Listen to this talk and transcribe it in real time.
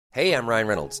Hey, I'm Ryan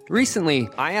Reynolds. Recently,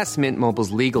 I asked Mint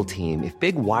Mobile's legal team if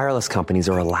big wireless companies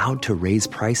are allowed to raise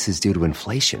prices due to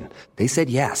inflation. They said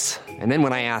yes. And then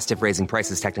when I asked if raising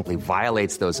prices technically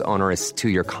violates those onerous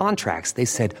two-year contracts, they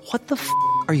said, "What the f***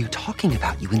 are you talking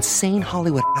about, you insane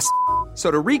Hollywood ass?" So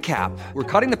to recap, we're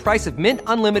cutting the price of Mint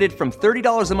Unlimited from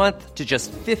 $30 a month to just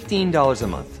 $15 a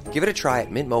month. Give it a try at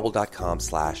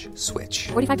mintmobile.com/switch.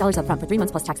 $45 up front for 3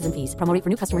 months plus taxes and fees. Promo rate for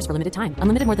new customers for limited time.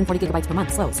 Unlimited more than 40 gigabytes per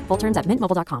month. Slows full terms at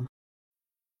mintmobile.com.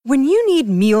 When you need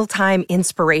mealtime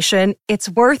inspiration, it's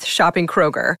worth shopping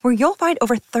Kroger, where you'll find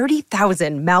over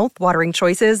 30,000 mouth-watering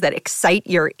choices that excite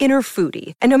your inner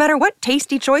foodie. And no matter what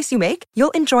tasty choice you make,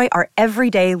 you'll enjoy our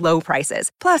everyday low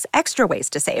prices, plus extra ways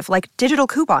to save, like digital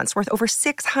coupons worth over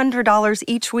 $600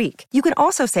 each week. You can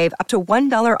also save up to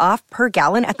 $1 off per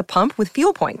gallon at the pump with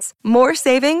fuel points. More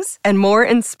savings and more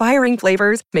inspiring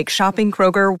flavors make shopping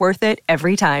Kroger worth it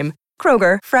every time.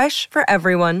 Kroger, fresh for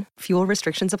everyone. Fuel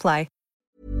restrictions apply.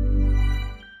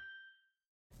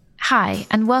 Hi,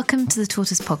 and welcome to the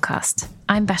Tortoise Podcast.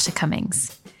 I'm Basha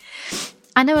Cummings.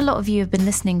 I know a lot of you have been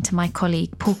listening to my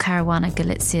colleague Paul Caruana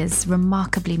Galicia's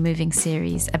remarkably moving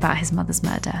series about his mother's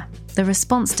murder. The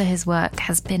response to his work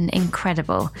has been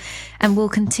incredible, and we'll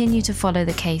continue to follow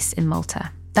the case in Malta.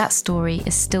 That story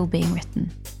is still being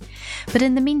written. But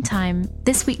in the meantime,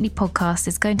 this weekly podcast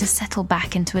is going to settle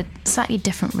back into a slightly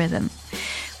different rhythm.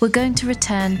 We're going to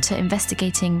return to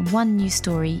investigating one new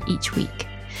story each week.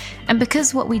 And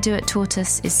because what we do at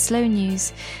Tortoise is slow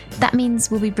news, that means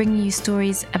we'll be bringing you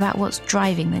stories about what's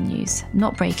driving the news,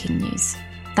 not breaking news.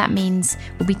 That means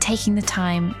we'll be taking the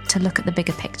time to look at the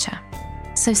bigger picture.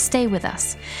 So stay with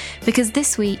us, because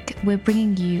this week we're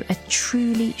bringing you a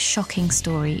truly shocking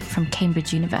story from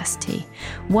Cambridge University,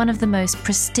 one of the most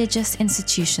prestigious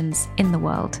institutions in the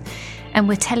world. And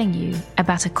we're telling you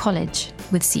about a college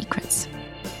with secrets.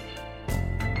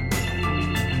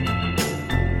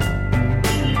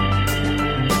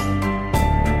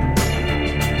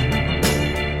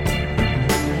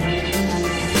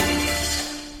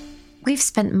 We've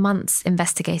spent months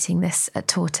investigating this at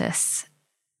Tortoise,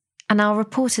 and our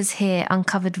reporters here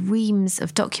uncovered reams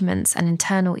of documents and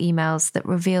internal emails that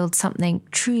revealed something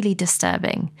truly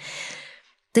disturbing.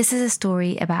 This is a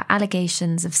story about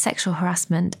allegations of sexual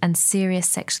harassment and serious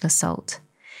sexual assault.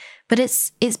 But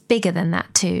it's bigger than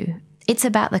that too. It's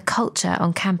about the culture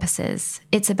on campuses.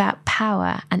 It's about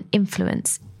power and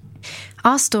influence.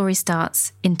 Our story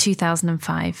starts in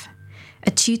 2005. A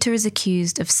tutor is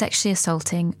accused of sexually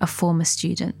assaulting a former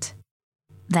student.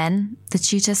 Then, the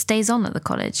tutor stays on at the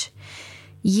college.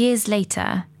 Years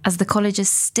later, as the college is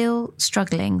still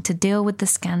struggling to deal with the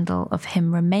scandal of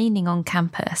him remaining on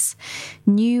campus,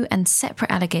 new and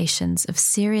separate allegations of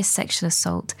serious sexual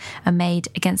assault are made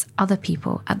against other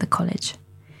people at the college.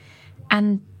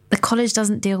 And the college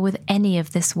doesn't deal with any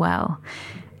of this well.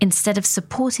 Instead of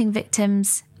supporting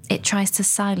victims, it tries to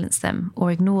silence them or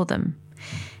ignore them.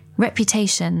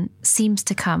 Reputation seems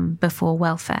to come before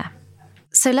welfare.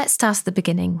 So let's start at the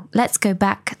beginning. Let's go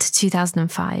back to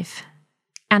 2005.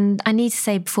 And I need to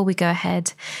say before we go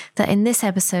ahead that in this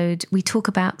episode, we talk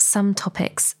about some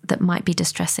topics that might be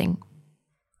distressing.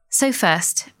 So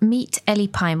first, meet Ellie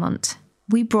Pymont.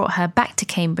 We brought her back to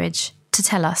Cambridge to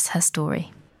tell us her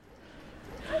story.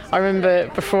 I remember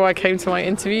before I came to my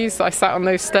interviews, I sat on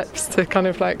those steps to kind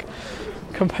of like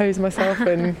compose myself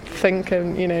and think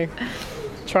and,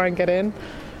 try and get in.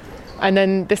 And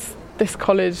then this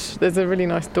college, there's a really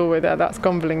nice doorway there, that's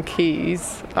Gonville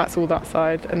Quays, that's all that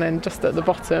side, and then just at the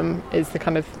bottom is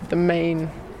the main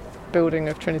building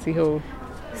of Trinity Hall.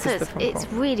 So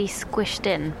it's really squished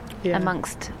in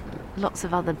amongst lots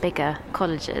of other bigger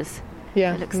colleges.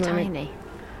 Yeah, it looks tiny.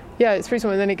 Yeah, it's pretty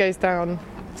small, and then it goes down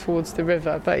towards the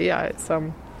river, but yeah, it's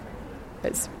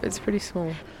pretty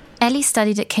small. Ellie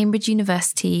studied at Cambridge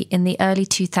University in the early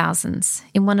 2000s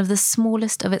in one of the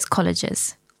smallest of its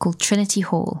colleges, called Trinity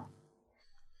Hall.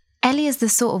 Ellie is the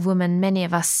sort of woman many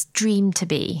of us dream to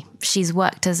be. She's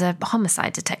worked as a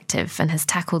homicide detective and has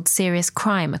tackled serious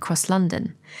crime across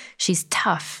London. She's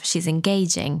tough, she's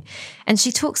engaging, and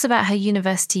she talks about her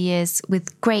university years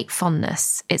with great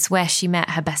fondness. It's where she met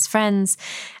her best friends,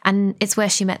 and it's where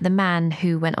she met the man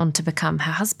who went on to become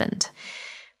her husband.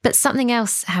 But something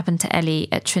else happened to Ellie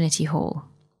at Trinity Hall.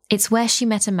 It's where she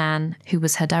met a man who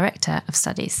was her director of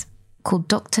studies, called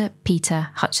Dr. Peter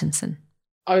Hutchinson.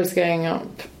 I was going up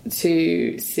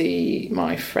to see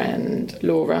my friend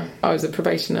Laura. I was a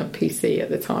probationer PC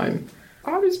at the time.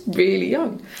 I was really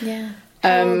young. Yeah.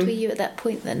 How old were you at that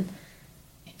point then?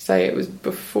 So it was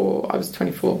before, I was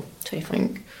 24, I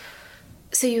think.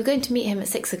 So you were going to meet him at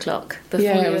 6 o'clock before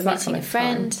you were meeting a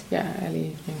friend? Yeah, early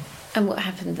evening. And what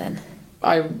happened then?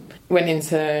 I went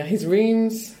into his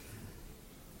rooms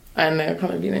and they were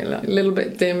kind of, like a little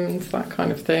bit dimmed, that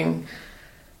kind of thing.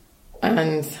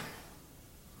 And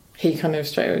he kind of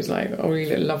straight away was like, oh,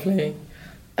 you look lovely.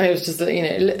 And it was just,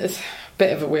 a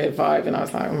bit of a weird vibe. And I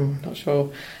was like, not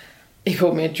sure. He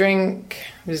poured me a drink.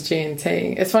 It was G&T.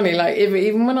 It's funny, like, I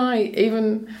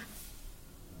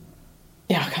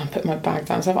can't put my bag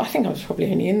down. So I think I was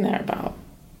probably only in there about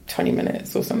 20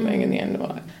 minutes or something in the end.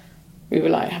 Like, we were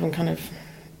like having kind of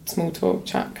small talk,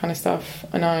 chat kind of stuff.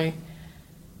 And I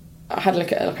had a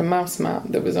look at like a mouse map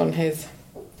that was on his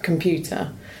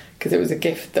computer, because it was a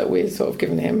gift that we'd sort of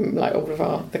given him, like all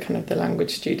of the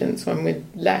language students when we'd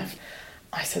left.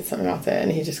 I said something about it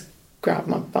and he just grabbed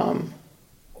my bum,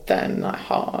 then like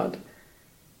hard.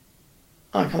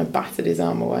 I kind of battered his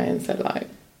arm away and said like,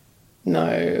 no,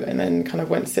 and then kind of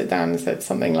went to sit down and said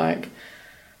something like,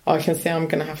 I can see I'm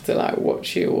going to have to like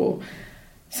watch you, or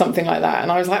something like that.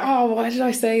 And I was like, oh, why did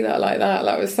I say that like that?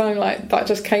 That was something like, that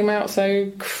just came out so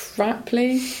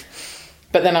craply.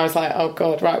 But then I was like, oh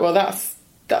God, right, well that's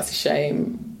a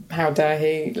shame. How dare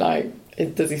he? Like,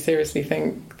 does he seriously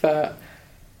think that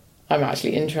I'm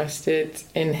actually interested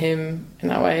in him in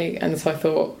that way? And so I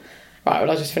thought, right, well,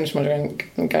 I'll just finish my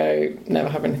drink and go, never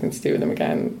have anything to do with him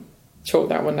again. Chalk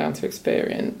that one down to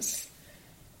experience.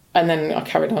 And then I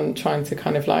carried on trying to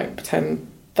kind of like pretend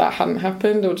that hadn't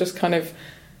happened, or just kind of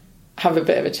have a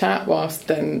bit of a chat whilst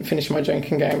then finishing my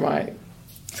drink and going, right,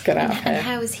 let's get out of here. And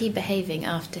how was he behaving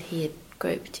after he had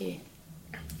groped you?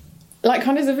 Like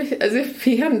kind of as if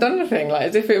he hadn't done anything, like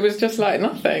as if it was just like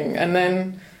nothing. And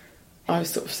then I was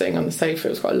sort of sitting on the sofa,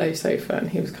 it was quite a low sofa, and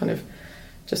he was kind of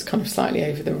slightly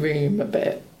over the room a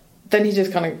bit. Then he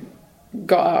just kind of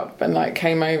got up and like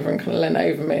came over and kind of leant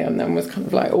over me, and then was kind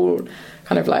of like all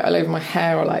over my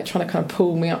hair, or like trying to kind of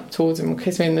pull me up towards him or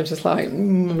kiss me, and they're just like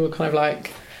kind of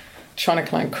like trying to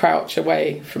kind of crouch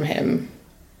away from him.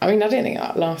 I mean, I don't think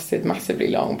that lasted massively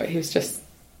long, but he was just,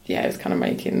 he was kind of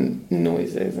making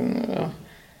noises, and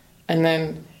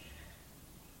then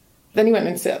he went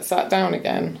and sat down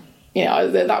again.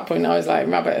 At that point I was like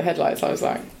rabbit headlights. I was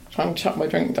like trying to chuck my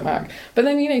drink back, but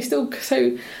then still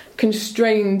so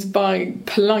constrained by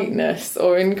politeness,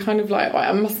 or in kind of like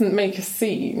I mustn't make a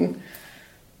scene,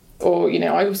 or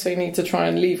I also need to try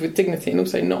and leave with dignity, and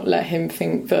also not let him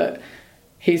think that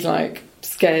he's like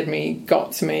scared me,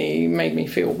 got to me, made me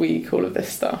feel weak, all of this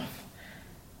stuff.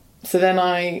 So then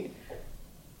I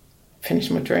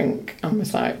finished my drink and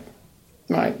was like,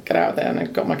 right, get out there, and I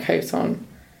got my coat on.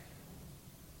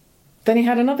 Then he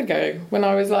had another go when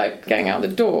I was like getting out the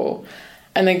door,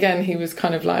 and again he was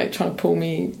kind of like trying to pull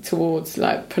me towards,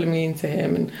 like pulling me into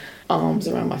him, and arms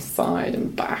around my side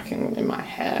and back and in my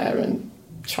hair, and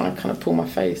trying to kind of pull my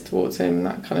face towards him and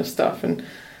that kind of stuff, and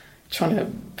trying to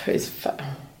put his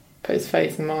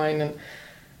face in mine, and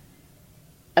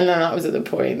then that was at the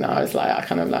point that I was like, I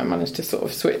kind of like managed to sort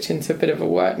of switch into a bit of a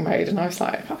work mode, and I was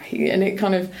like, and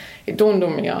it dawned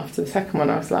on me after the second one,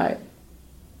 I was like,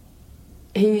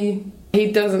 he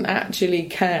doesn't actually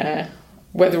care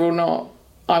whether or not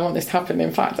I want this to happen.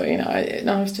 In fact, and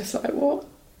I was just like, what?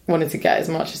 Wanted to get as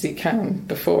much as he can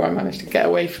before I managed to get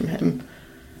away from him.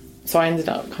 So I ended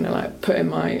up kind of like putting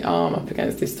my arm up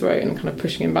against his throat and kind of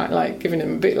pushing him back, like giving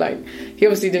him a bit, like, he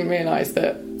obviously didn't realise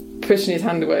that pushing his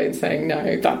hand away and saying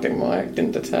no, that didn't work,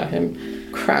 didn't deter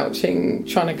him. Crouching,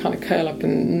 trying to kind of curl up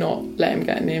and not let him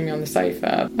get near me on the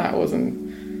sofa, that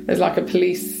wasn't... There's like a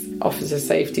police officer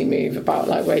safety move about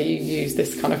like where you use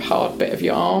this kind of hard bit of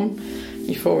your arm,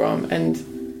 your forearm, and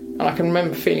I can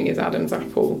remember feeling his Adam's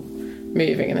apple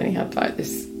moving, and then he had like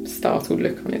this startled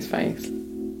look on his face.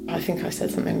 I think I said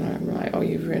something like, oh,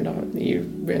 you've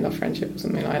ruined our friendship, or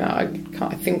something like that.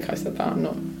 I think I said that.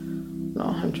 I'm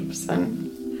not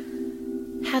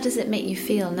 100%. How does it make you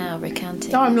feel now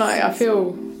recounting? No, I'm like, I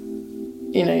feel,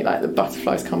 like the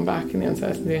butterflies come back in the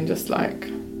uncertainty, and just like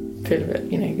feel a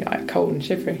bit, like cold and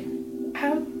shivery.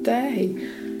 How dare he?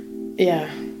 Yeah,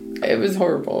 it was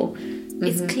horrible.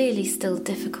 It's clearly still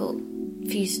difficult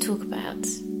for you to talk about.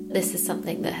 This is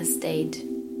something that has stayed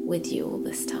with you all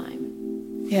this time.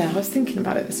 Yeah, I was thinking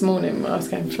about it this morning when I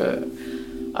was having a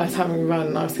run,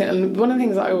 and I was thinking, and one of the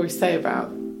things I always say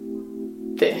about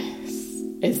this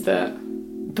is that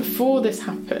before this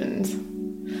happened,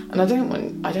 and I don't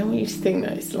want you to think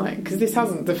that it's like, because this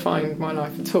hasn't defined my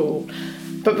life at all,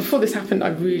 but before this happened I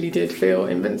really did feel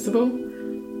invincible.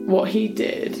 What he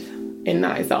did in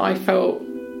that is that I felt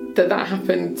that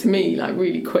happened to me like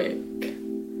really quick.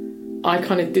 I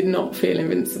kind of did not feel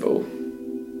invincible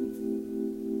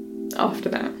after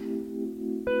that.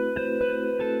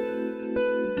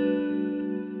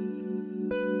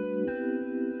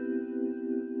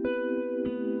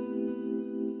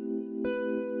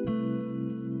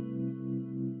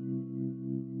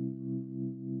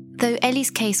 Though Ellie's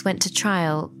case went to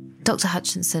trial, Dr.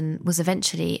 Hutchinson was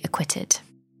eventually acquitted.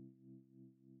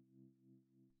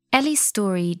 Ellie's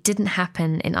story didn't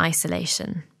happen in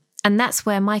isolation, and that's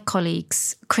where my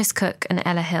colleagues Chris Cook and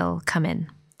Ella Hill come in.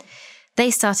 They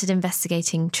started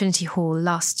investigating Trinity Hall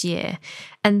last year,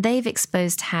 and they've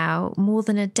exposed how, more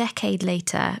than a decade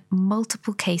later,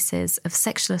 multiple cases of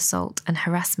sexual assault and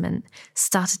harassment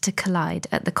started to collide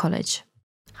at the college.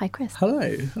 Hi, Chris.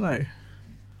 Hello.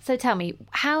 So tell me,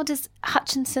 how does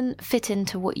Hutchinson fit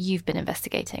into what you've been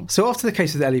investigating? So after the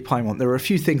case with Ellie Pymont, there were a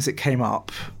few things that came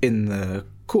up in the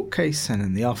court case and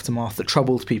in the aftermath that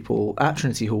troubled people at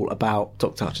Trinity Hall about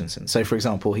Dr. Hutchinson. So, for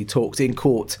example, he talked in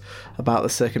court about the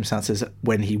circumstances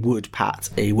when he would pat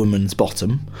a woman's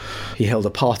bottom. He held a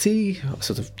party, a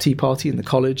sort of tea party in the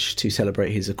college to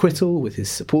celebrate his acquittal with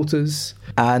his supporters.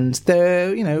 And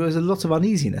there, was a lot of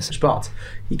uneasiness. But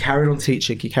he carried on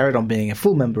teaching, he carried on being a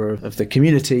full member of the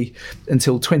community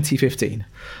until 2015.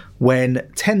 When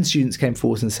 10 students came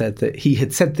forward and said that he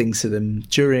had said things to them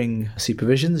during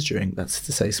supervisions, that's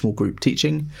to say small group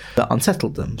teaching, that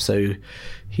unsettled them. So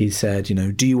he said,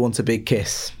 do you want a big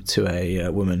kiss to a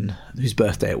woman whose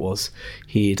birthday it was?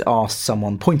 He'd asked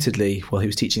someone pointedly while he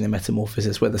was teaching the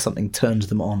metamorphosis whether something turned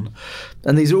them on.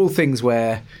 And these are all things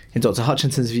where, in Dr.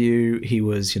 Hutchinson's view, he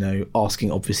was,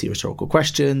 asking obviously rhetorical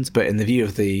questions, but in the view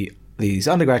of these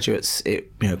undergraduates, it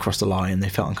crossed a line and they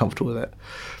felt uncomfortable with it.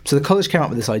 So the college came up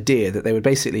with this idea that they would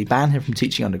basically ban him from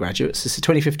teaching undergraduates. This is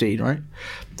 2015, right?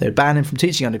 They would ban him from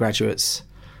teaching undergraduates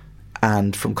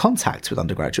and from contact with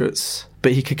undergraduates,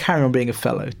 but he could carry on being a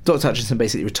fellow. Dr. Hutchinson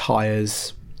basically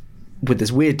retires with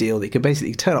this weird deal that he could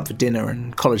basically turn up for dinner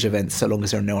and college events so long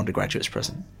as there are no undergraduates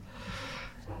present.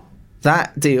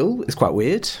 That deal is quite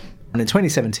weird. And in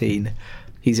 2017,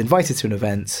 he's invited to an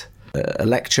event, a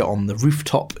lecture on the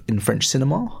rooftop in French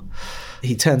cinema.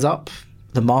 He turns up.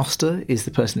 The master is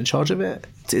the person in charge of it.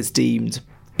 It's deemed,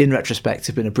 in retrospect, to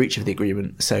have been a breach of the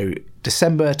agreement. So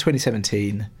December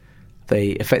 2017, they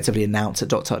effectively announce that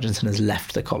Dr. Hutchinson has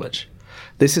left the college.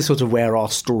 This is sort of where our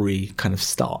story kind of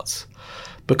starts.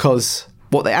 Because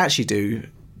what they actually do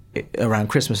around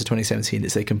Christmas of 2017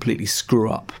 is they completely screw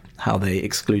up how they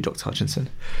exclude Dr. Hutchinson.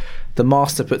 The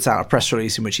master puts out a press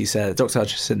release in which he said Dr.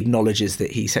 Hutchinson acknowledges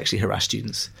that he sexually harassed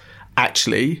students.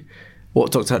 Actually,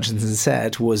 what Dr. Hutchinson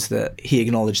said was that he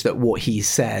acknowledged that what he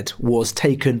said was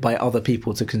taken by other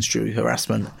people to construe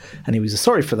harassment, and he was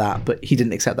sorry for that, but he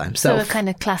didn't accept that himself. So a kind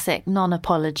of classic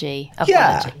non-apology.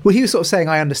 Yeah. Well, he was sort of saying,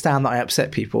 I understand that I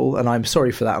upset people, and I'm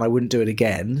sorry for that, and I wouldn't do it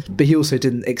again. But he also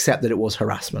didn't accept that it was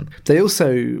harassment. They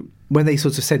also, when they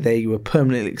sort of said they were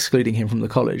permanently excluding him from the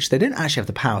college, they didn't actually have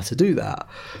the power to do that.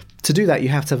 To do that, you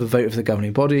have to have a vote of the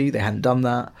governing body. They hadn't done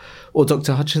that. Or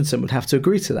Dr. Hutchinson would have to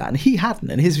agree to that. And he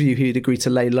hadn't. In his view, he'd agreed to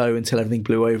lay low until everything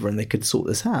blew over and they could sort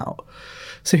this out.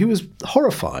 So he was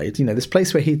horrified. This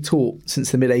place where he'd taught since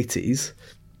the mid-80s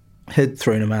had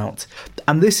thrown him out.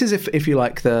 And this is, if you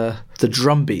like, the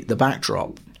drumbeat, the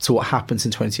backdrop to what happens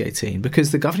in 2018.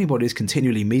 Because the governing body is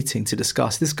continually meeting to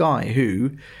discuss this guy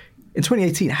who, in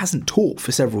 2018, hasn't taught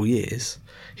for several years.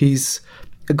 He's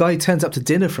a guy who turns up to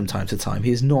dinner from time to time.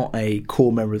 He is not a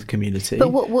core member of the community.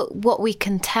 But what we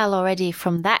can tell already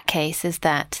from that case is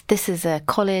that this is a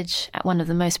college at one of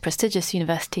the most prestigious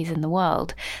universities in the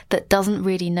world that doesn't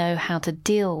really know how to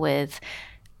deal with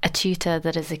a tutor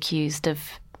that is accused of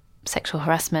sexual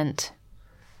harassment,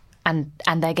 and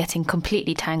they're getting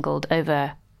completely tangled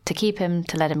over to keep him,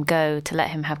 to let him go, to let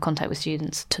him have contact with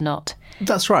students, to not.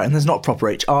 That's right, and there's not proper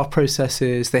HR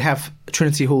processes.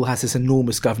 Trinity Hall has this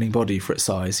enormous governing body for its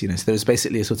size, so there's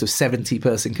basically a sort of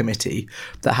 70-person committee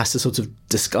that has to sort of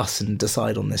discuss and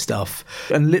decide on this stuff.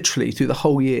 And literally through the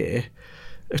whole year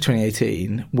of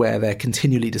 2018, where they're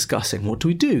continually discussing, what do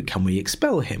we do? Can we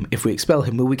expel him? If we expel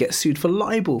him, will we get sued for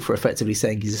libel for effectively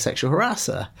saying he's a sexual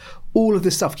harasser? All of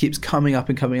this stuff keeps coming up,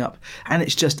 and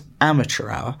it's just amateur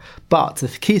hour. But the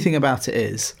key thing about it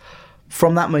is,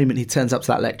 from that moment he turns up to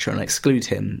that lecture and exclude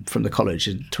him from the college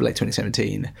until late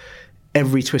 2017,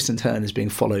 every twist and turn is being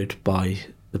followed by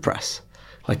the press.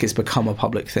 Like, it's become a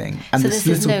public thing. And so this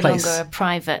is no longer a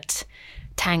private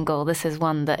tangle. This is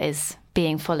one that is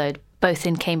being followed both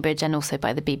in Cambridge and also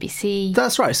by the BBC.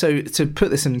 That's right. So to put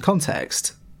this in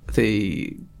context,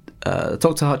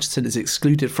 Dr. Hutchinson is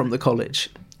excluded from the college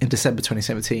in December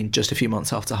 2017, just a few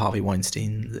months after Harvey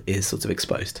Weinstein is sort of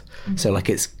exposed. Mm-hmm. So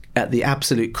it's at the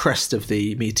absolute crest of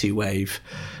the Me Too wave.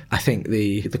 I think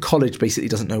the college basically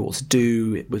doesn't know what to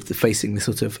do with facing the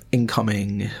sort of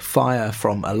incoming fire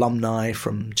from alumni,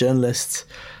 from journalists,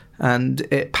 and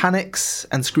it panics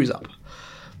and screws up.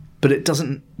 But it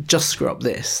doesn't just screw up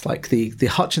this. Like the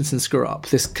Hutchinson screw up,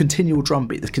 this continual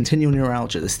drumbeat, this continual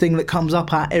neuralgia, this thing that comes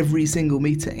up at every single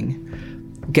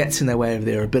meeting gets in their way of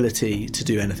their ability to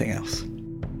do anything else.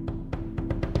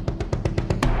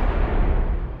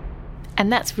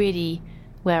 And that's really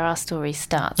where our story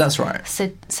starts. That's right.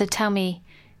 So tell me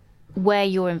where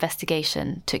your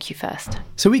investigation took you first.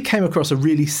 So we came across a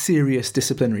really serious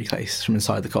disciplinary case from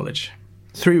inside the college.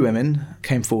 3 women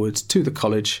came forward to the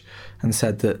college and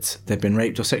said that they'd been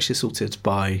raped or sexually assaulted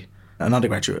by an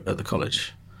undergraduate at the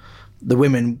college. The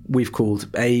women we've called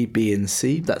A, B and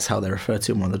C. That's how they're referred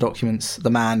to in one of the documents.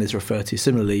 The man is referred to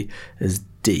similarly as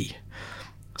D.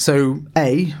 So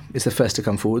A is the first to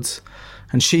come forwards,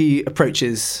 and she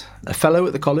approaches a fellow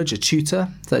at the college, a tutor.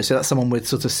 So that's someone with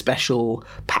sort of special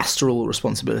pastoral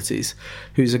responsibilities,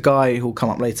 who's a guy who'll come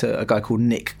up later, a guy called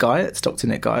Nick Guyot, Dr.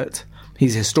 Nick Guyot.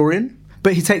 He's a historian,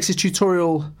 but he takes his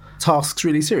tutorial tasks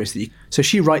really seriously. So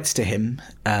she writes to him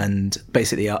and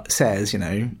basically says,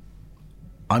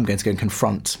 I'm going to go and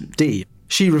confront D.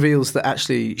 She reveals that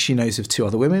actually she knows of 2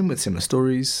 other women with similar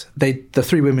stories. The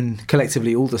 3 women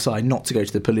collectively all decide not to go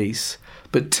to the police,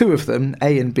 but 2 of them,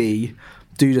 A and B,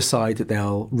 do decide that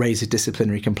they'll raise a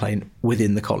disciplinary complaint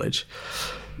within the college.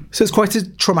 So it's quite a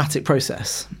traumatic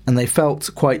process, and they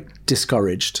felt quite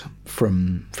discouraged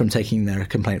from taking their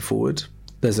complaint forward.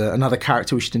 There's another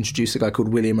character we should introduce, a guy called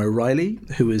William O'Reilly,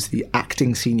 who is the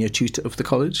acting senior tutor of the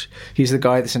college. He's the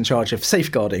guy that's in charge of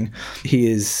safeguarding.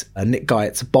 He is Nick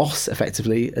Guyot's boss,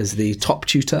 effectively, as the top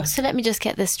tutor. So let me just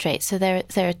get this straight. So there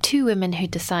are 2 women who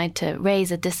decide to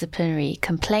raise a disciplinary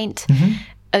complaint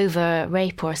over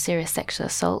rape or a serious sexual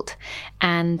assault,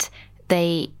 and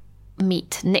they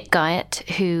meet Nick Guyot,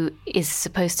 who is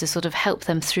supposed to sort of help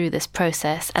them through this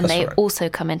process. And they also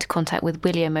come into contact with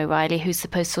William O'Reilly, who's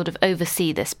supposed to sort of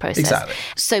oversee this process. Exactly.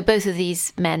 So both of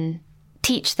these men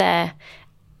teach there,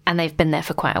 and they've been there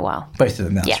for quite a while. Both of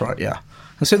them, that's right, yeah.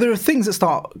 And so there are things that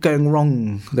start going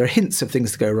wrong. There are hints of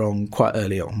things to go wrong quite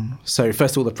early on. So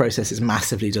first of all, the process is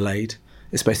massively delayed.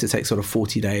 It's supposed to take sort of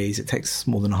 40 days. It takes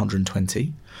more than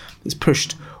 120. It's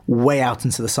pushed way out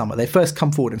into the summer. They first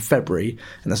come forward in February,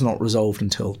 and that's not resolved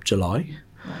until July.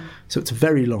 So it's a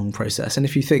very long process. And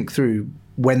if you think through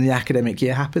when the academic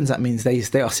year happens, that means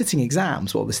they are sitting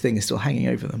exams while this thing is still hanging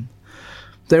over them.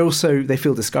 They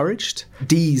feel discouraged.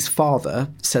 Dee's father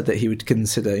said that he would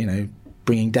consider,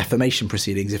 bringing defamation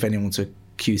proceedings if anyone were to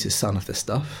accuse his son of this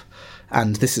stuff.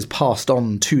 And this is passed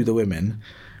on to the women.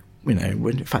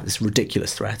 In fact, this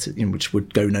ridiculous threat, which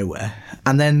would go nowhere.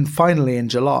 And then finally in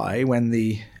July, when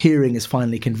the hearing is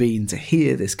finally convened to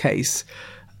hear this case,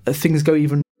 things go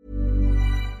even.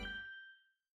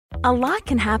 A lot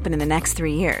can happen in the next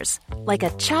 3 years. Like a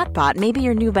chatbot may be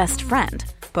your new best friend.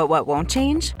 But what won't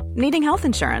change? Needing health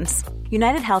insurance.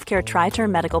 United Healthcare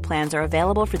Tri-Term Medical Plans are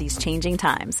available for these changing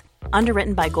times.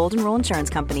 Underwritten by Golden Rule Insurance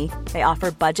Company, they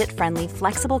offer budget-friendly,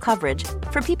 flexible coverage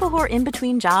for people who are in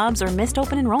between jobs or missed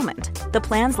open enrollment. The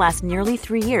plans last nearly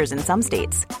 3 years in some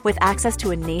states, with access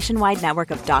to a nationwide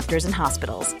network of doctors and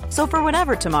hospitals. So for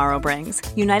whatever tomorrow brings,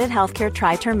 United Healthcare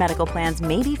Tri-Term Medical Plans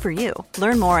may be for you.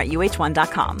 Learn more at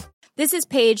uh1.com. This is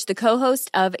Paige, the co-host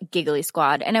of Giggly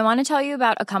Squad, and I want to tell you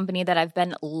about a company that I've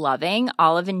been loving,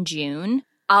 Olive & June.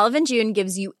 Olive & June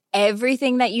gives you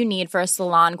everything that you need for a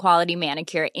salon-quality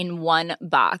manicure in one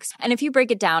box. And if you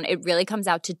break it down, it really comes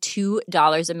out to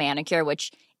 $2 a manicure,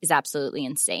 which is absolutely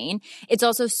insane. It's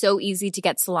also so easy to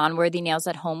get salon-worthy nails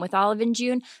at home with Olive &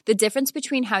 June. The difference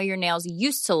between how your nails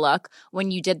used to look when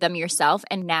you did them yourself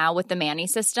and now with the Mani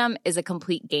system is a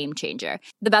complete game changer.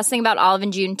 The best thing about Olive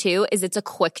 & June, too, is it's a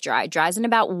quick dry. Dries in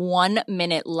about 1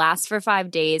 minute, lasts for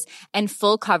 5 days, and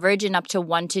full coverage in up to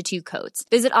 1 to 2 coats.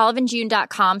 Visit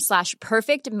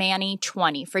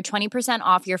oliveandjune.com/perfectmani20 for 20%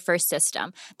 off your first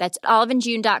system. That's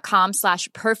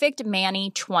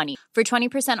oliveandjune.com/perfectmani20 for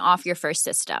 20% off your first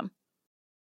system.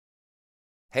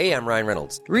 Hey, I'm Ryan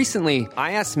Reynolds. Recently,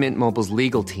 I asked Mint Mobile's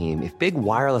legal team if big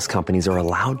wireless companies are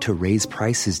allowed to raise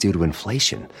prices due to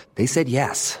inflation. They said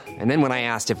yes. And then when I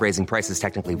asked if raising prices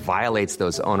technically violates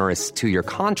those onerous 2-year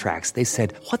contracts, they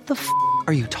said, "What the f***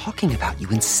 are you talking about, you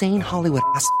insane Hollywood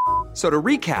ass?" So to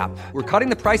recap, we're cutting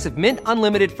the price of Mint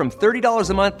Unlimited from $30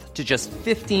 a month to just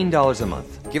 $15 a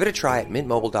month. Give it a try at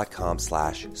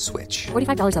mintmobile.com/switch.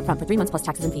 $45 up front for 3 months plus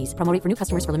taxes and fees. Promo rate for new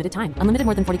customers for limited time. Unlimited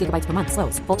more than 40 gigabytes per month.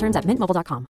 Slows full terms at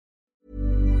mintmobile.com.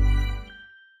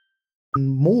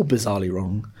 More bizarrely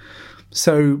wrong.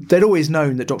 So they'd always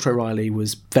known that Dr. O'Reilly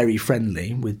was very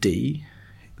friendly with Dee.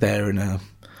 They're in a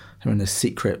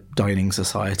secret dining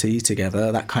society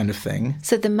together, that kind of thing.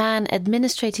 So the man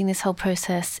administrating this whole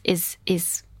process is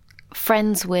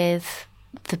friends with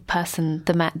the person,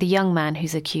 the young man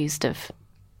who's accused of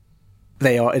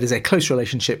it is a close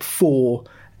relationship for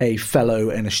a fellow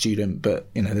and a student, but,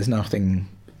 there's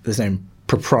no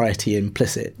propriety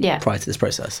implicit prior to this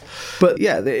process. But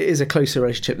yeah, there is a closer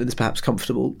relationship that is perhaps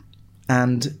comfortable.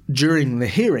 And during the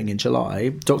hearing in July,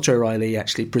 Dr. O'Reilly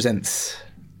actually presents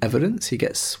evidence. He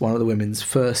gets one of the women's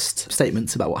first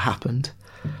statements about what happened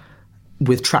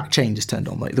with track changes turned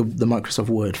on, like the Microsoft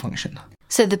Word function.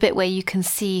 So the bit where you can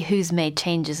see who's made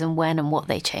changes and when and what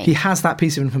they changed. He has that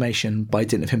piece of information by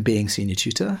dint of him being senior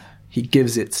tutor. He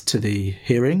gives it to the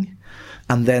hearing,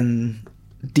 and then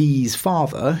Dee's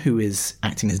father, who is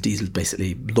acting as Dee's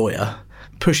basically lawyer,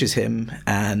 pushes him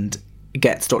and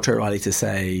gets Dr. O'Reilly to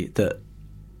say that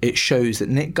it shows that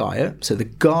Nick Guyot, so the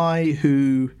guy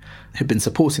who had been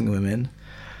supporting the women,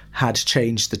 had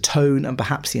changed the tone and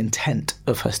perhaps the intent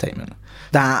of her statement.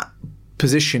 That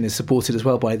position is supported as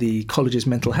well by the college's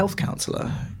mental health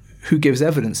counsellor, who gives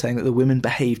evidence saying that the women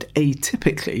behaved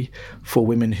atypically for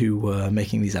women who were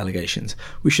making these allegations.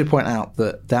 We should point out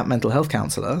that mental health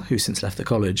counsellor, who since left the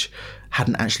college,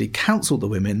 hadn't actually counselled the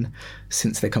women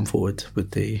since they come forward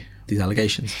with these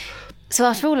allegations. So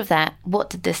after all of that, what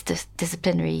did this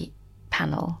disciplinary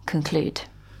panel conclude?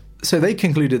 So they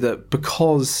concluded that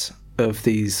because of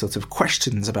these sorts of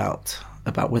questions about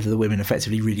whether the women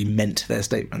effectively really meant their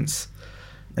statements,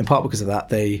 in part because of that,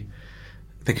 they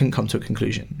couldn't come to a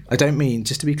conclusion. I don't mean,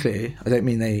 just to be clear, I don't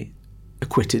mean they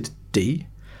acquitted Dee.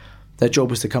 Their job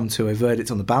was to come to a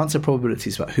verdict on the balance of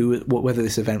probabilities about whether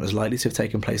this event was likely to have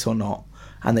taken place or not,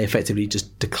 and they effectively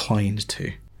just declined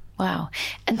to. Wow.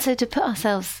 And so to put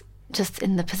ourselves just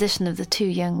in the position of the two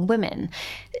young women,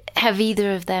 have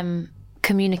either of them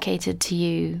communicated to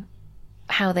you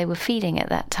how they were feeling at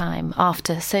that time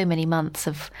after so many months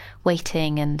of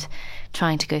waiting and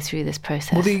trying to go through this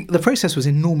process? Well, the process was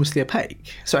enormously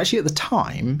opaque. So actually at the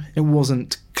time, it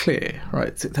wasn't clear,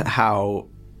 right, how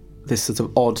this sort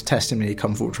of odd testimony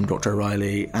come forward from Dr.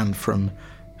 O'Reilly and from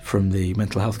the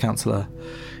mental health counsellor.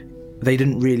 They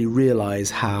didn't really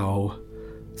realise how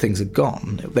things had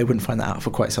gone. They wouldn't find that out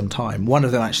for quite some time. One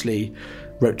of them actually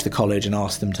wrote to the college and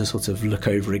asked them to sort of look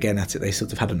over again at it. They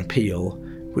sort of had an appeal,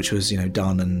 which was,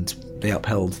 done, and they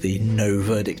upheld the no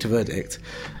verdict.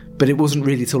 But it wasn't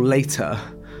really till later,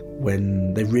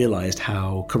 when they realised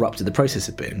how corrupted the process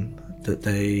had been, that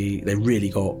they really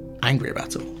got angry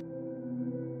about it all.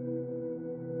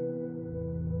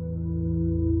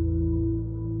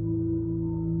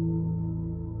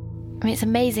 I mean, it's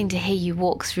amazing to hear you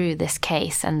walk through this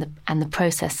case and the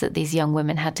process that these young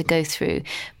women had to go through.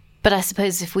 But I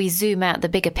suppose if we zoom out, the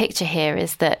bigger picture here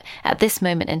is that at this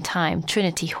moment in time,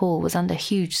 Trinity Hall was under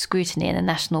huge scrutiny in the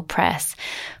national press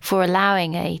for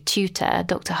allowing a tutor,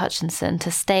 Dr. Hutchinson, to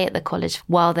stay at the college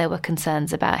while there were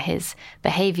concerns about his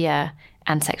behaviour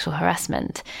and sexual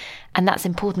harassment. And that's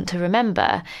important to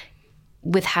remember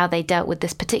with how they dealt with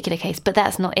this particular case. But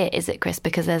that's not it, is it, Chris?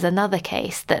 Because there's another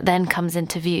case that then comes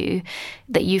into view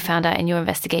that you found out in your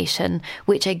investigation,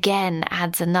 which again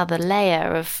adds another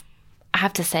layer of, I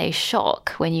have to say,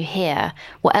 shock when you hear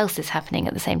what else is happening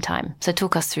at the same time. So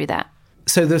talk us through that.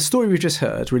 So the story we've just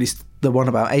heard, really the one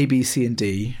about A, B, C and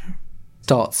D,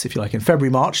 starts, if you like, in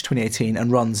February, March 2018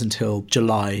 and runs until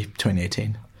July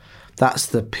 2018. That's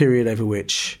the period over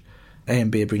which A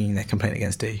and B are bringing their complaint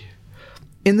against D.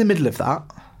 In the middle of that,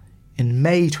 in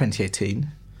May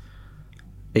 2018,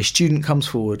 a student comes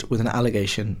forward with an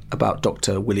allegation about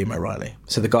Dr. William O'Reilly.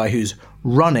 So the guy who's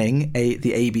running the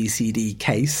ABCD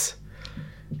case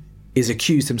is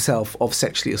accused himself of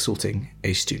sexually assaulting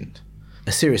a student.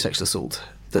 A serious sexual assault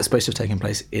that's supposed to have taken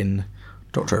place in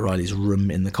Dr. O'Reilly's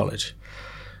room in the college.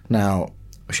 Now,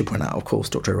 I should point out, of course,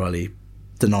 Dr. O'Reilly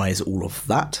denies all of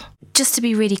that. Just to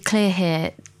be really clear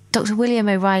here, Dr. William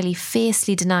O'Reilly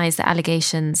fiercely denies the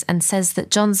allegations and says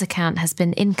that John's account has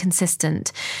been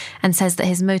inconsistent and says that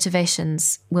his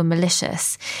motivations were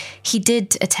malicious. He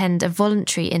did attend a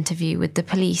voluntary interview with the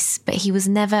police, but he was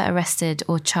never arrested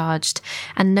or charged,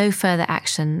 and no further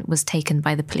action was taken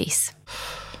by the police.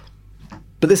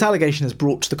 But this allegation is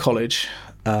brought to the college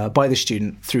by the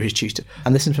student through his tutor,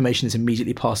 and this information is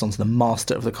immediately passed on to the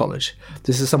master of the college.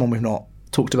 This is someone we've not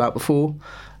talked about before.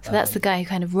 So that's the guy who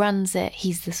kind of runs it.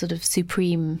 He's the sort of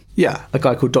supreme... Yeah, a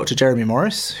guy called Dr. Jeremy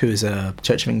Morris, who is a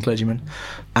Church of England clergyman.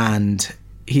 And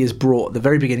he has brought, at the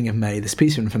very beginning of May, this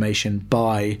piece of information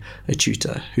by a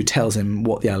tutor who tells him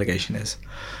what the allegation is.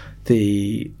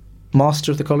 The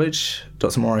master of the college,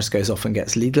 Dr. Morris, goes off and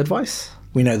gets legal advice.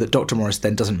 We know that Dr. Morris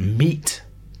then doesn't meet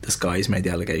this guy who's made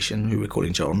the allegation, who we're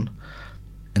calling John,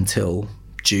 until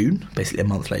June, basically a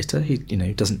month later. He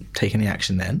doesn't take any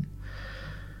action then.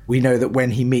 We know that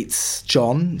when he meets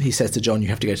John, he says to John, you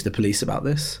have to go to the police about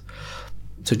this.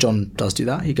 So John does do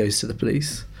that. He goes to the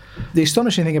police. The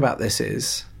astonishing thing about this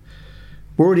is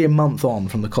we're already a month on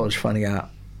from the college finding out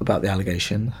about the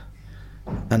allegation,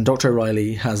 and Dr.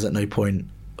 O'Reilly has at no point,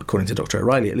 according to Dr.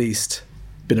 O'Reilly at least,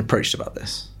 been approached about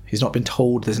this. He's not been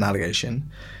told there's an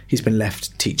allegation. He's been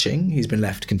left teaching. He's been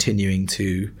left continuing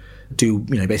to do,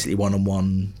 basically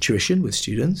one-on-one tuition with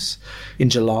students. In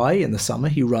July, in the summer,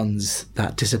 he runs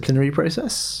that disciplinary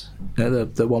process,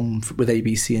 the one with A,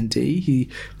 B, C, and D. He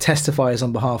testifies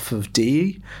on behalf of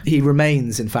D. He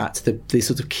remains, in fact, the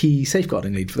sort of key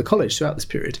safeguarding lead for the college throughout this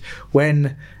period.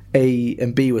 When A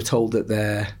and B were told that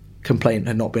their complaint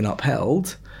had not been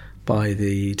upheld by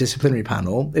the disciplinary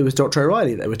panel, it was Dr.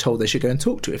 O'Reilly that they were told they should go and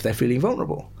talk to if they're feeling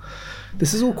vulnerable.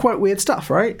 This is all quite weird stuff,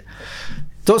 right?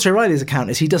 Dr. O'Reilly's account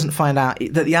is he doesn't find out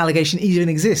that the allegation even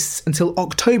exists until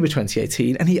October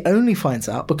 2018, and he only finds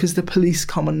out because the police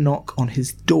come and knock on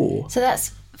his door. So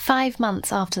that's 5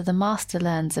 months after the master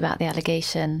learns about the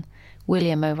allegation,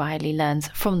 William O'Reilly learns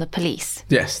from the police.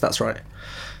 Yes, that's right.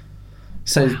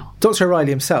 So Dr.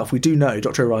 O'Reilly himself, we do know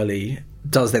Dr. O'Reilly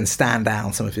does then stand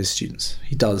down some of his students.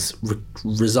 He does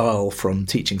resile from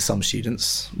teaching some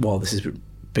students while this is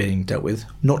being dealt with.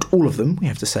 Not all of them, we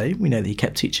have to say. We know that he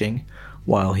kept teaching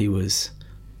while he was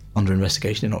under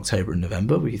investigation in October and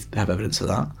November. We have evidence of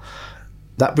that.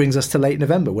 That brings us to late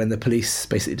November when the police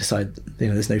basically decide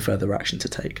there's no further action to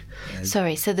take.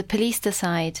 Sorry, so the police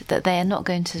decide that they are not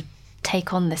going to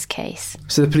take on this case.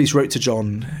 So the police wrote to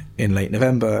John in late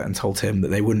November and told him that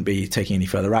they wouldn't be taking any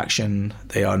further action.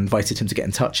 They invited him to get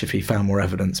in touch if he found more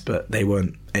evidence, but they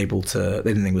weren't able to.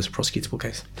 They didn't think it was a prosecutable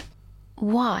case.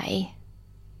 Why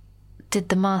did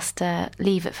the master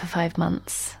leave it for 5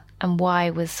 months? And why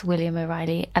was William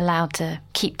O'Reilly allowed to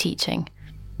keep teaching?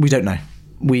 We don't know.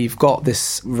 We've got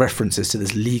this references to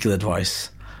this legal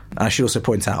advice. I should also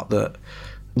point out that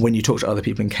when you talk to other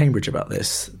people in Cambridge about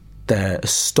this, they're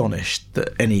astonished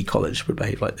that any college would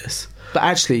behave like this. But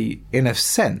actually, in a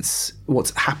sense,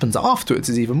 what happens afterwards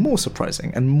is even more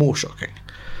surprising and more shocking.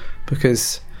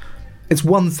 Because it's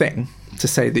one thing to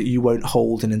say that you won't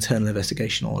hold an internal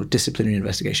investigation or a disciplinary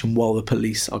investigation while the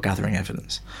police are gathering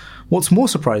evidence. What's more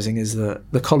surprising is that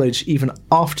the college, even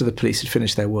after the police had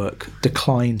finished their work,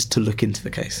 declined to look into the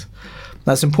case.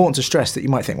 That's important to stress that you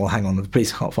might think, well, hang on, the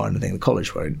police can't find anything, the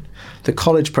college won't. The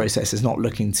college process is not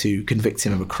looking to convict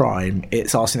him of a crime.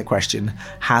 It's asking the question,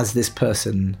 has this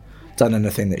person done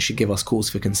anything that should give us cause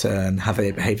for concern? Have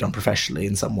they behaved unprofessionally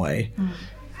in some way?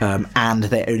 And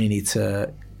they only need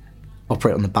to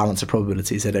operate on the balance of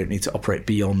probabilities. They don't need to operate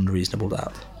beyond reasonable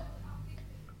doubt.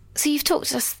 So you've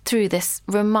talked us through this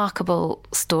remarkable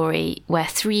story where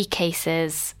 3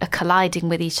 cases are colliding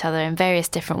with each other in various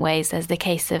different ways. There's the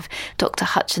case of Dr.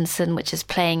 Hutchinson, which is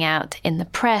playing out in the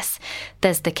press.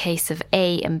 There's the case of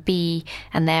A and B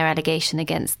and their allegation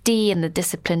against D and the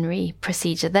disciplinary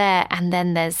procedure there. And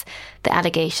then there's the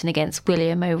allegation against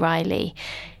William O'Reilly.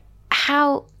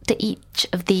 How do each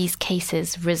of these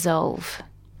cases resolve?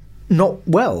 Not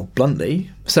well, bluntly.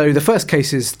 So the first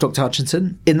case is Dr.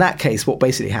 Hutchinson. In that case, what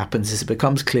basically happens is it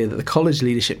becomes clear that the college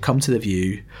leadership come to the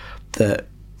view that,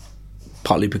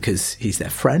 partly because he's their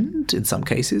friend in some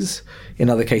cases, in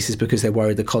other cases because they're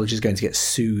worried the college is going to get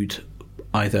sued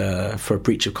either for a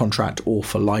breach of contract or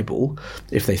for libel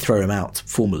if they throw him out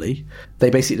formally. They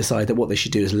basically decide that what they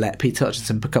should do is let Peter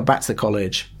Hutchinson come back to the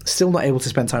college, still not able to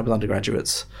spend time with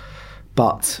undergraduates,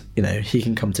 but, he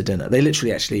can come to dinner.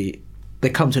 They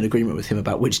come to an agreement with him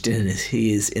about which dinners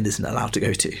he is and isn't allowed to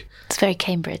go to. It's very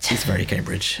Cambridge. It's very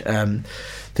Cambridge.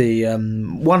 The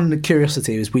one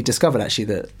curiosity is we discovered actually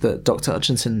that Dr.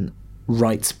 Hutchinson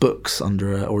writes books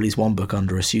under, or at least one book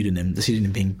under a pseudonym, the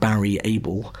pseudonym being Barry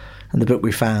Abel. And the book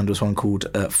we found was one called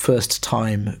First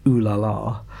Time Ooh La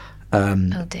La.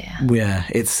 Oh dear. Yeah,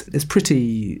 it's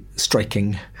pretty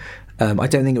striking. I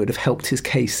don't think it would have helped his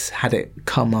case had it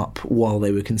come up while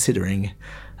they were considering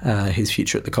his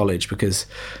future at the college, because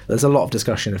there's a lot of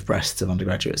discussion of breasts of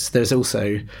undergraduates. There's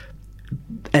also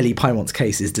Ellie Pymont's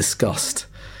case is discussed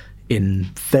in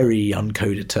very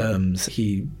uncoded terms.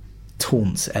 He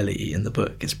taunts Ellie in the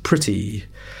book. It's pretty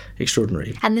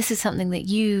extraordinary. And this is something that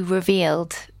you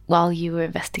revealed while you were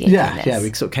investigating this. Yeah,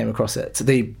 we sort of came across it.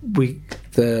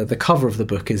 The cover of the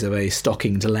book is of a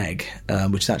stockinged leg,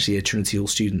 which is actually a Trinity Hall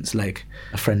student's leg,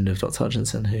 a friend of Dr.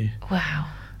 Hutchinson who... Wow.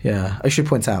 Yeah, I should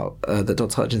point out that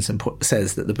Dr. Hutchinson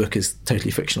says that the book is totally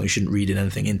fictional. You shouldn't read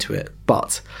anything into it.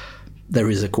 But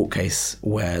there is a court case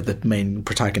where the main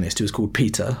protagonist, who is called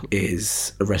Peter,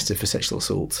 is arrested for sexual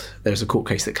assault. There's a court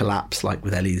case that collapsed, like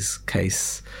with Ellie's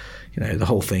case. The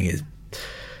whole thing is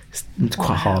it's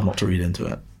quite hard not to read into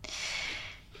it.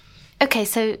 Okay,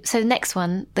 so next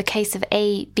one, the case of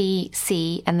A, B,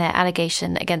 C, and their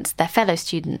allegation against their fellow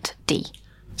student, D.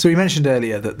 So we mentioned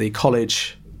earlier that the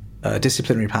college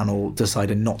disciplinary panel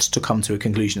decided not to come to a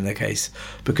conclusion in their case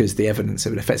because the evidence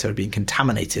had effectively been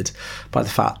contaminated by the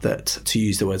fact that, to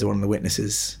use the words of one of the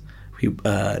witnesses,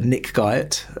 Nick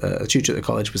Guyot, a tutor at the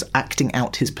college, was acting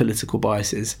out his political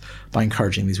biases by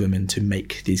encouraging these women to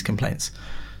make these complaints.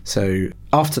 So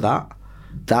after that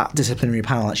disciplinary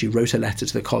panel actually wrote a letter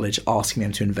to the college asking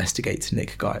them to investigate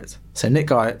Nick Guyot. So Nick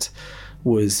Guyot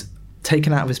was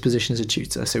taken out of his position as a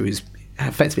tutor, so he was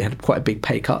effectively had quite a big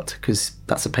pay cut because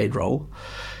that's a paid role.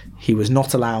 He was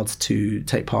not allowed to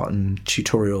take part in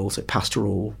tutorial, so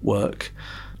pastoral work,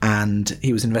 and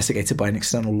he was investigated by an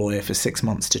external lawyer for 6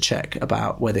 months to check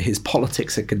about whether his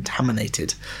politics had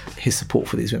contaminated his support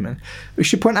for these women. We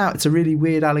should point out it's a really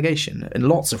weird allegation in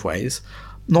lots of ways,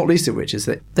 not least of which is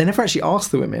that they never actually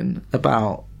asked the women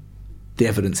about the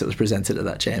evidence that was presented at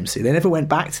that JMC. They never went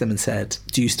back to them and said,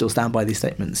 do you still stand by these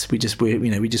statements? We just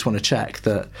want to check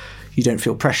that you don't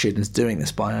feel pressured into doing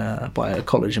this by a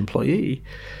college employee.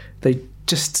 They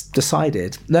just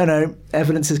decided, no,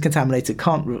 evidence is contaminated,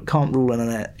 can't rule on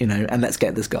it, and let's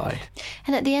get this guy.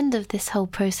 And at the end of this whole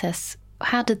process,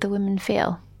 how did the women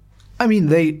feel? I mean,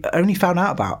 they only found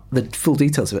out about the full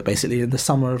details of it basically in the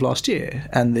summer of last year.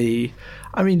 And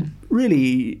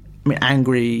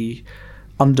angry,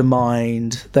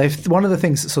 undermined. One of the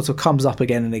things that sort of comes up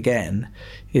again and again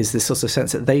is this sort of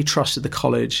sense that they trusted the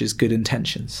college's good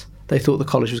intentions. They thought the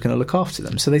college was going to look after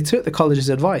them. So they took the college's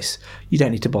advice. You don't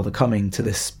need to bother coming to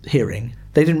this hearing.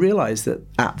 They didn't realise that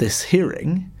at this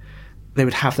hearing, they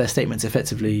would have their statements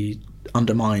effectively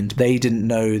undermined. They didn't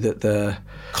know that the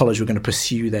college were going to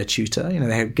pursue their tutor.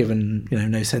 They had given,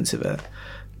 no sense of it.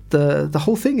 The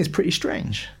whole thing is pretty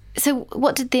strange. So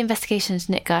what did the investigation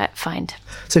into Nick Guyot find?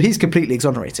 So he's completely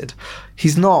exonerated.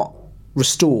 He's not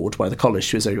restored by the college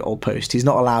to his old post. He's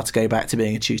not allowed to go back to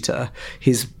being a tutor.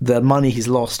 The money he's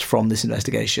lost from this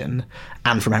investigation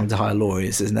and from having to hire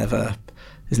lawyers is never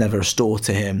restored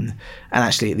to him. And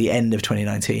actually at the end of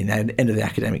 2019, at the end of the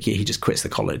academic year, he just quits the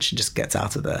college and just gets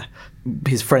out of there.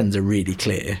 His friends are really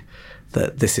clear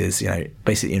that this is,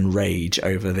 basically in rage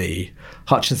over the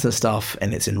Hutchinson stuff,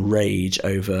 and it's in rage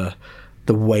over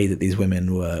the way that these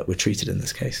women were treated in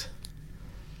this case.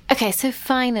 Okay, so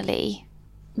finally,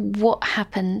 what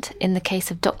happened in the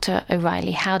case of Dr.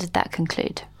 O'Reilly? How did that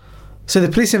conclude? So the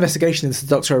police investigation into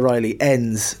Dr. O'Reilly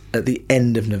ends at the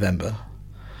end of November.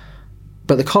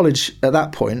 But the college at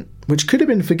that point, which could have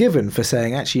been forgiven for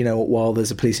saying, actually, while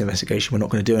there's a police investigation, we're not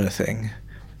going to do anything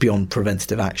beyond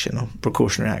preventative action or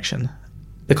precautionary action,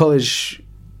 the college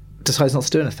decides not to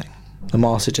do anything. The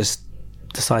master just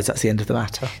decides that's the end of the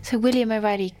matter. So William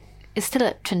O'Reilly is still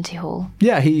at Trinity Hall?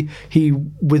 Yeah, he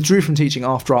withdrew from teaching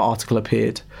after our article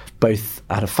appeared, both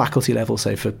at a faculty level,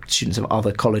 so for students of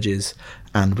other colleges,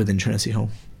 and within Trinity Hall.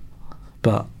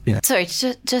 But, Sorry,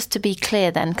 just to be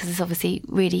clear then, because it's obviously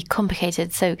really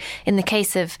complicated. So in the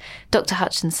case of Dr.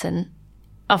 Hutchinson,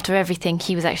 after everything,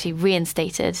 he was actually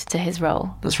reinstated to his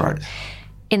role. That's right.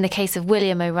 In the case of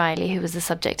William O'Reilly, who was the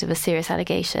subject of a serious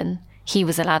allegation, he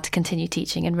was allowed to continue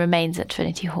teaching and remains at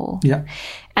Trinity Hall. Yeah.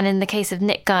 And in the case of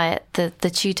Nick Guyot, the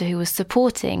tutor who was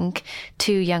supporting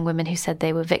two young women who said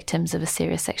they were victims of a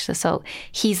serious sexual assault,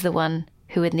 he's the one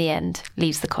who in the end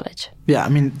leaves the college. Yeah,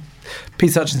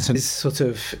 Peter Hutchinson is sort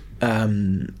of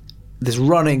this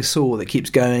running sore that keeps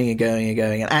going and going and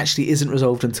going, and actually isn't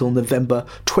resolved until November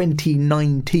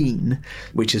 2019,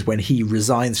 which is when he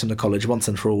resigns from the college once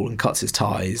and for all and cuts his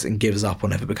ties and gives up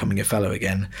on ever becoming a fellow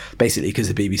again, basically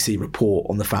because the BBC report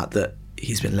on the fact that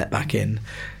he's been let back in.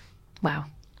 Wow.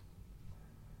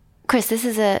 Chris, this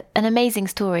is an amazing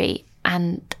story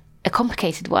and a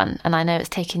complicated one, and I know it's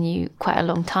taken you quite a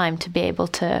long time to be able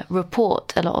to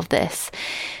report a lot of this.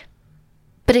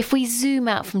 But if we zoom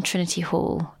out from Trinity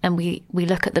Hall and we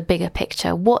look at the bigger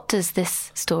picture, what does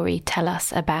this story tell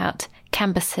us about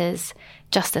campuses,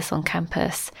 justice on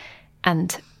campus,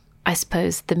 and I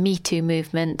suppose the Me Too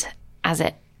movement as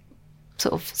it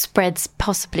sort of spreads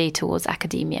possibly towards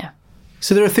academia?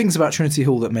 So there are things about Trinity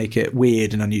Hall that make it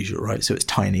weird and unusual, right? So it's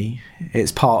tiny.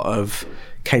 It's part of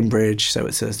Cambridge, so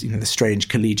it's the strange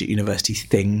collegiate university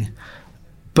thing.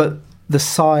 But the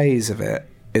size of it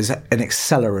is an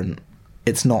accelerant.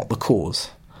 It's not the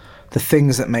cause. The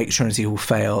things that make Trinity Hall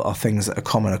fail are things that are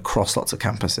common across lots of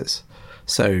campuses.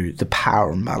 So the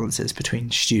power imbalances between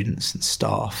students and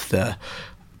staff, the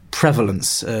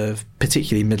prevalence of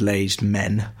particularly middle-aged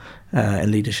men in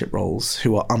leadership roles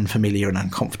who are unfamiliar and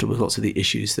uncomfortable with lots of the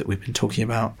issues that we've been talking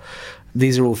about.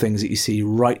 These are all things that you see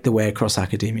right the way across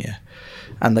academia.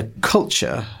 And the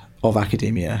culture of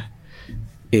academia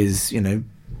is,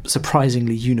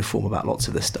 surprisingly uniform about lots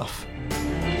of this stuff.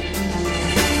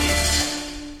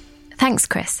 Thanks,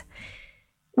 Chris.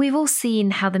 We've all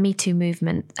seen how the Me Too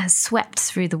movement has swept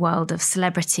through the world of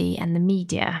celebrity and the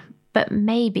media, but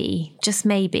maybe, just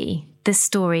maybe, this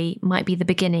story might be the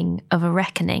beginning of a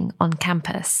reckoning on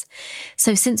campus.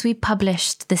 So since we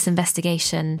published this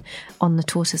investigation on the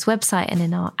Tortoise website and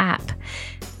in our app,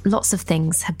 lots of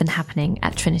things have been happening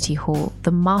at Trinity Hall.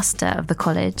 The master of the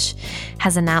college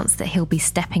has announced that he'll be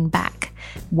stepping back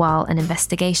while an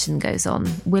investigation goes on.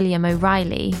 William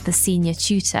O'Reilly, the senior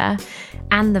tutor,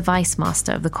 and the vice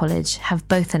master of the college have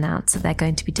both announced that they're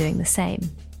going to be doing the same.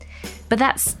 But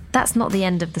that's not the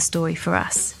end of the story for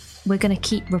us. We're going to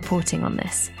keep reporting on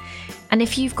this. And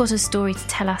if you've got a story to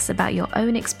tell us about your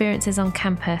own experiences on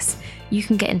campus, you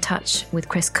can get in touch with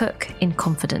Chris Cook in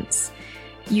confidence.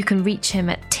 You can reach him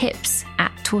at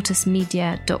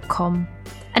tips@tortoisemedia.com.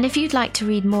 And if you'd like to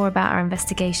read more about our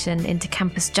investigation into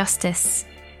campus justice,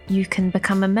 you can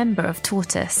become a member of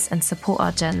Tortoise and support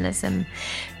our journalism.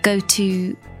 Go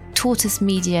to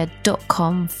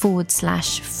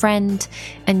tortoisemedia.com/friend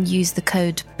and use the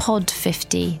code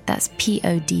POD50, that's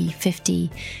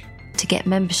POD50, to get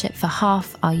membership for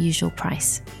half our usual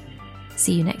price.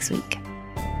 See you next week.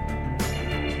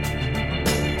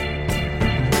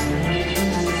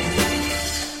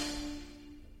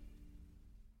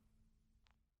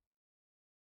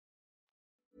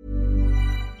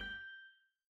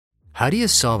 How do you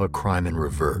solve a crime in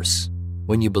reverse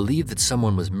when you believe that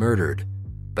someone was murdered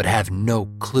but have no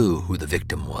clue who the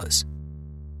victim was?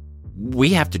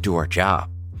 We have to do our job,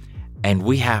 and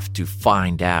we have to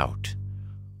find out,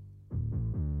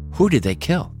 who did they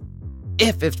kill?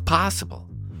 If it's possible.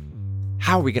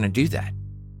 How are we going to do that?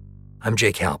 I'm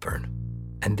Jake Halpern,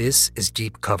 and this is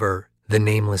Deep Cover: The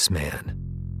Nameless Man.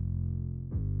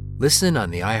 Listen on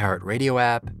the iHeartRadio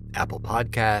app, Apple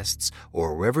Podcasts,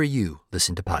 or wherever you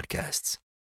listen to podcasts.